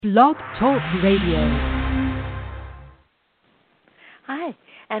Blog Talk Radio. Hi,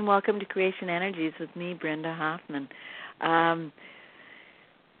 and welcome to Creation Energies with me, Brenda Hoffman.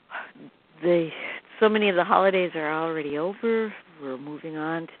 So many of the holidays are already over. We're moving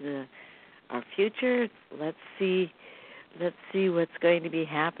on to our future. Let's see what's going to be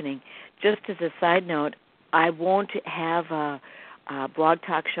happening. Just as a side note, I won't have a blog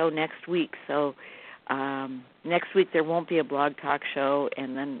talk show next week, so next week there won't be a blog talk show,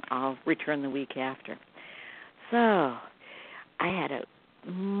 and then I'll return the week after. So I had a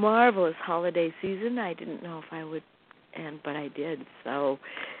marvelous holiday season. I didn't know if I would, but I did. So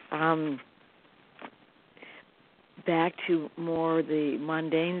back to more the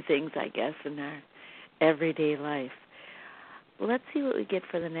mundane things, I guess, in our everyday life. Let's see what we get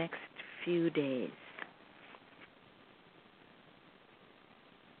for the next few days.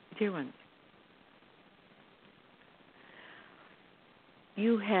 Dear ones,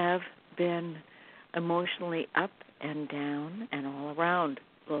 you have been emotionally up and down and all around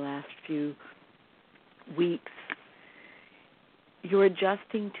the last few weeks. You're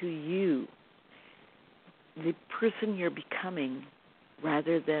adjusting to you, the person you're becoming,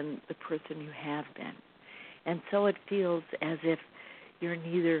 rather than the person you have been. And so it feels as if you're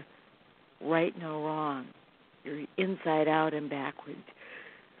neither right nor wrong. You're inside out and backwards.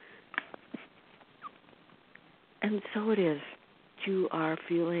 And so it is. You are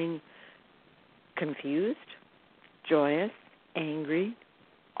feeling confused, joyous, angry,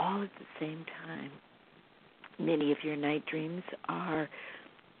 all at the same time. Many of your night dreams are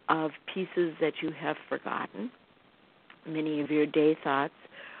of pieces that you have forgotten. Many of your day thoughts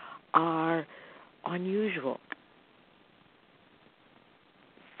are unusual.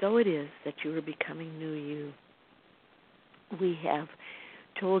 So it is that you are becoming new you. We have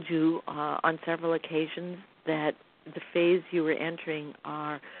told you on several occasions that the phase you were entering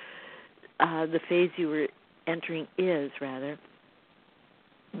is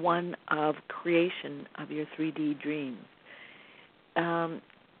one of creation of your 3D dreams.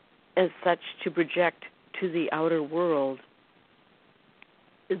 As such, to project to the outer world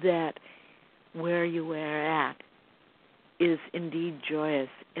that where you are at is indeed joyous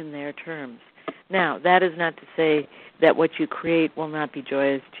in their terms. Now, that is not to say that what you create will not be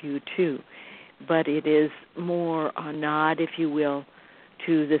joyous to you too, but it is more a nod, if you will,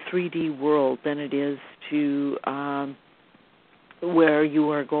 to the 3D world than it is to where you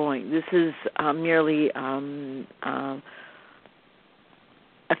are going. This is merely a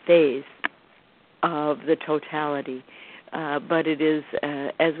phase of the totality, but it is,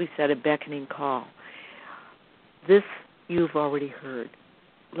 as we said, a beckoning call. This you've already heard.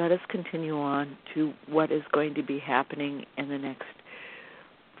 Let us continue on to what is going to be happening in the next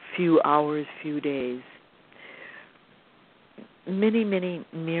few hours, few days. Many, many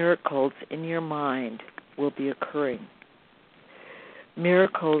miracles in your mind will be occurring.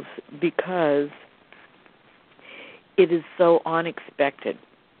 Miracles because it is so unexpected,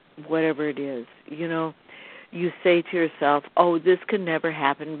 whatever it is. You know, you say to yourself, oh, this can never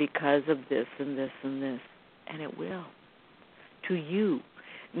happen because of this and this and this. And it will. To you,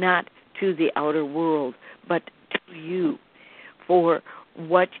 not to the outer world, but to you. For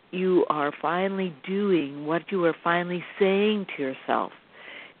what you are finally doing, what you are finally saying to yourself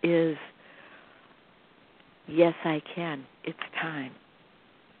is, yes, I can. It's time.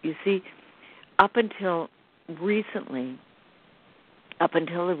 You see, up until the recent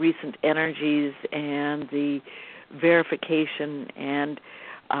energies and the verification and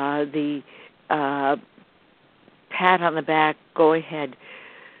the pat on the back, go ahead,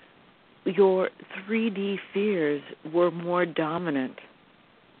 your 3D fears were more dominant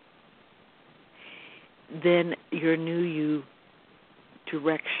than your new you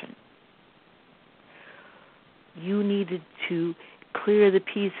direction. You needed to clear the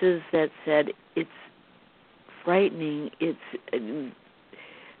pieces that said it's frightening, it's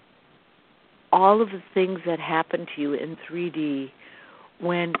all of the things that happened to you in 3D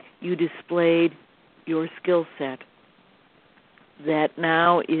when you displayed your skill set that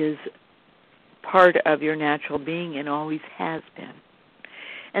now is part of your natural being and always has been.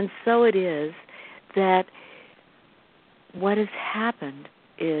 And so it is that what has happened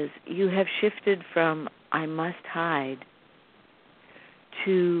is you have shifted from I must hide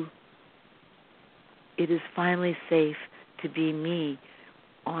to it is finally safe to be me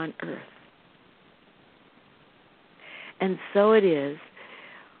on earth. And so it is,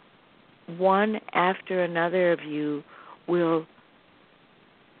 one after another of you will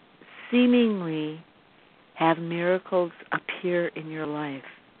seemingly have miracles appear in your life.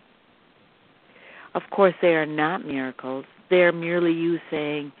 Of course, they are not miracles. there merely you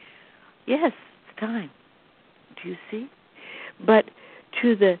saying, yes, it's time. Do you see? But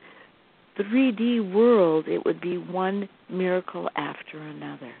to the 3D world, it would be one miracle after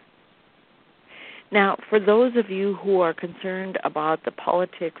another. Now, for those of you who are concerned about the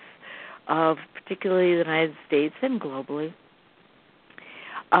politics of particularly the United States and globally,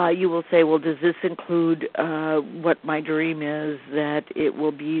 you will say, well, does this include what my dream is, that it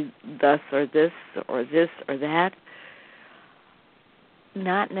will be thus or this or this or that?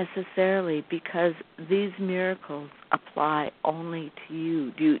 Not necessarily, because these miracles apply only to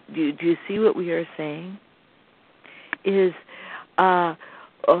you. Do you see what we are saying? Is,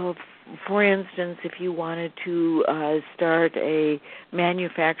 for instance, if you wanted to start a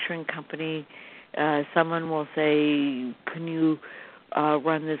manufacturing company, someone will say, can you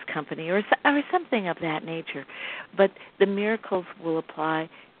run this company, or something of that nature. But the miracles will apply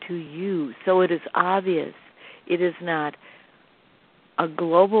to you. So it is obvious it is not a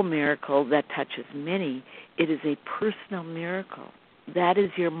global miracle that touches many. It is a personal miracle. That is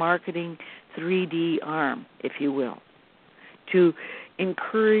your marketing 3D arm, if you will, to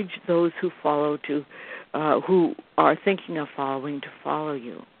encourage those who follow who are thinking of following to follow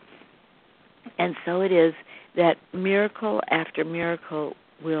you. And so it is that miracle after miracle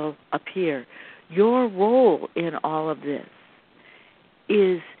will appear. Your role in all of this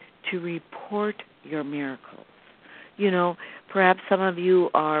is to report your miracles. You know, perhaps some of you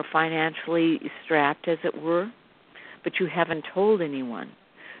are financially strapped, as it were, but you haven't told anyone,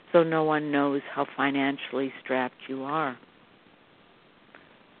 so no one knows how financially strapped you are.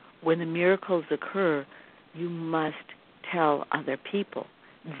 When the miracles occur, you must tell other people.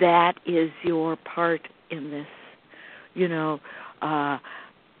 That is your part in this. You know,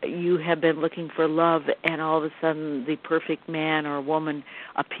 you have been looking for love, and all of a sudden the perfect man or woman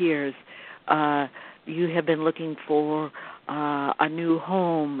appears. You have been looking for a new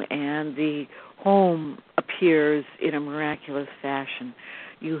home, and the home appears in a miraculous fashion.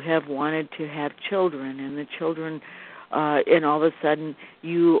 You have wanted to have children, and the children, and all of a sudden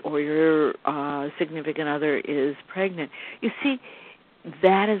you or your significant other is pregnant. You see,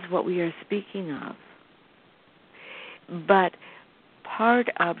 that is what we are speaking of. But part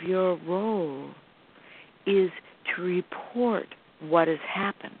of your role is to report what has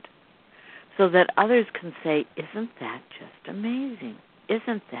happened so that others can say, isn't that just amazing?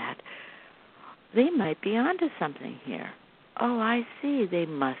 Isn't that? They might be onto something here. Oh, I see. They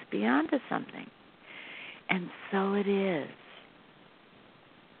must be onto something. And so it is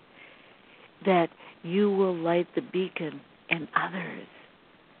that you will light the beacon in others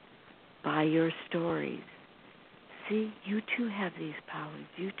by your stories. See, you too have these powers.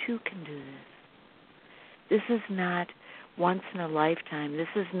 You too can do this. This is not once in a lifetime. This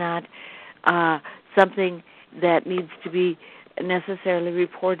is not something that needs to be necessarily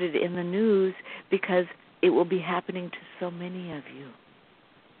reported in the news, because it will be happening to so many of you.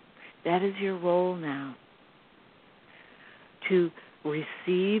 That is your role now, to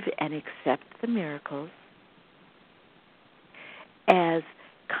receive and accept the miracles as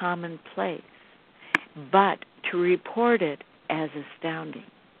commonplace, but to report it as astounding.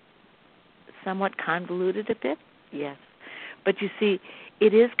 Somewhat convoluted a bit, yes. But you see,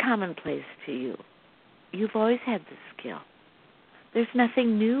 it is commonplace to you. You've always had this skill. There's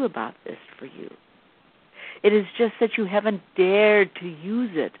nothing new about this for you. It is just that you haven't dared to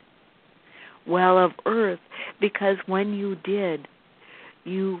use it well of earth, because when you did,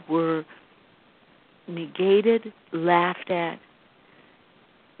 you were negated, laughed at,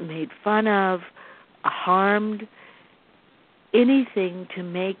 made fun of, harmed, anything to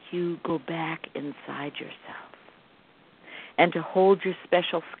make you go back inside yourself and to hold your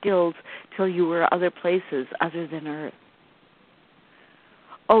special skills till you were other places other than earth.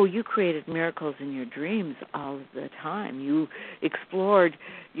 Oh, you created miracles in your dreams all of the time. You explored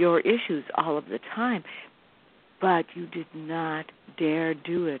your issues all of the time, but you did not dare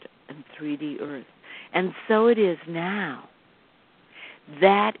do it in 3D earth. And so it is now.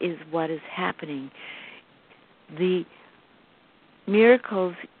 That is what is happening. The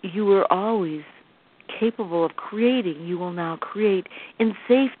miracles you were always capable of creating, you will now create in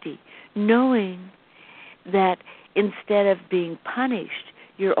safety, knowing that instead of being punished,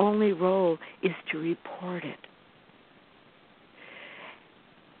 your only role is to report it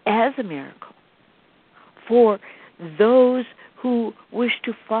as a miracle. For those who wish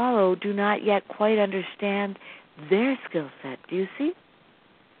to follow do not yet quite understand their skill set. Do you see?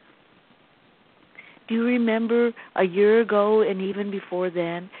 Do you remember a year ago and even before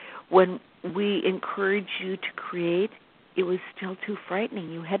then when we encouraged you to create? It was still too frightening.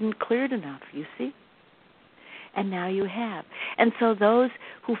 You hadn't cleared enough, you see? And now you have. And so those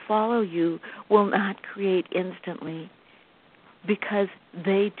who follow you will not create instantly, because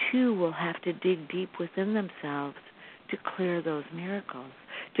they too will have to dig deep within themselves to clear those miracles,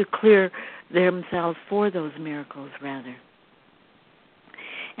 to clear themselves for those miracles, rather.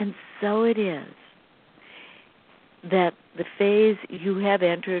 And so it is that the phase you have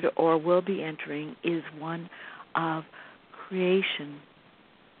entered or will be entering is one of creation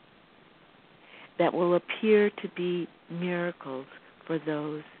that will appear to be miracles for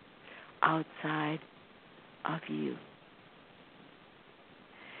those outside of you.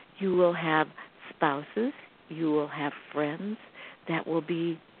 You will have spouses, you will have friends that will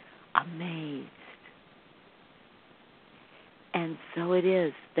be amazed. And so it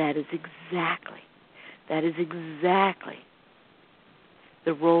is. That is exactly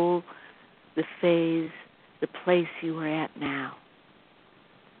the role, the phase, the place you are at now.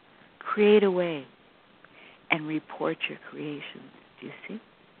 Create a way and report your creations. Do you see?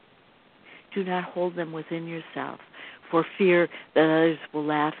 Do not hold them within yourself for fear that others will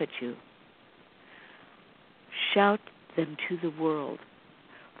laugh at you. Shout them to the world,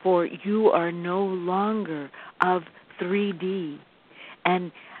 for you are no longer of 3D,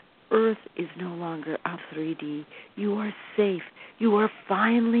 and Earth is no longer of 3D. You are safe. You are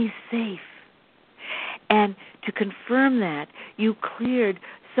finally safe. And to confirm that, you cleared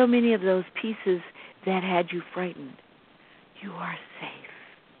so many of those pieces that had you frightened. You are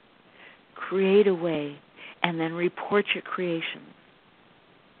safe. Create a way and then report your creations.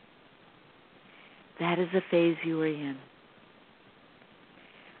 That is the phase you are in.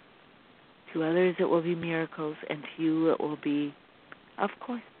 To others it will be miracles, and to you it will be, of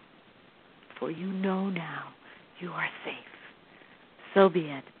course, for you know now you are safe. So be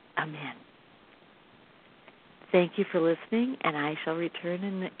it. Amen. Thank you for listening, and I shall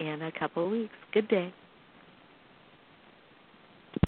return in a couple of weeks. Good day.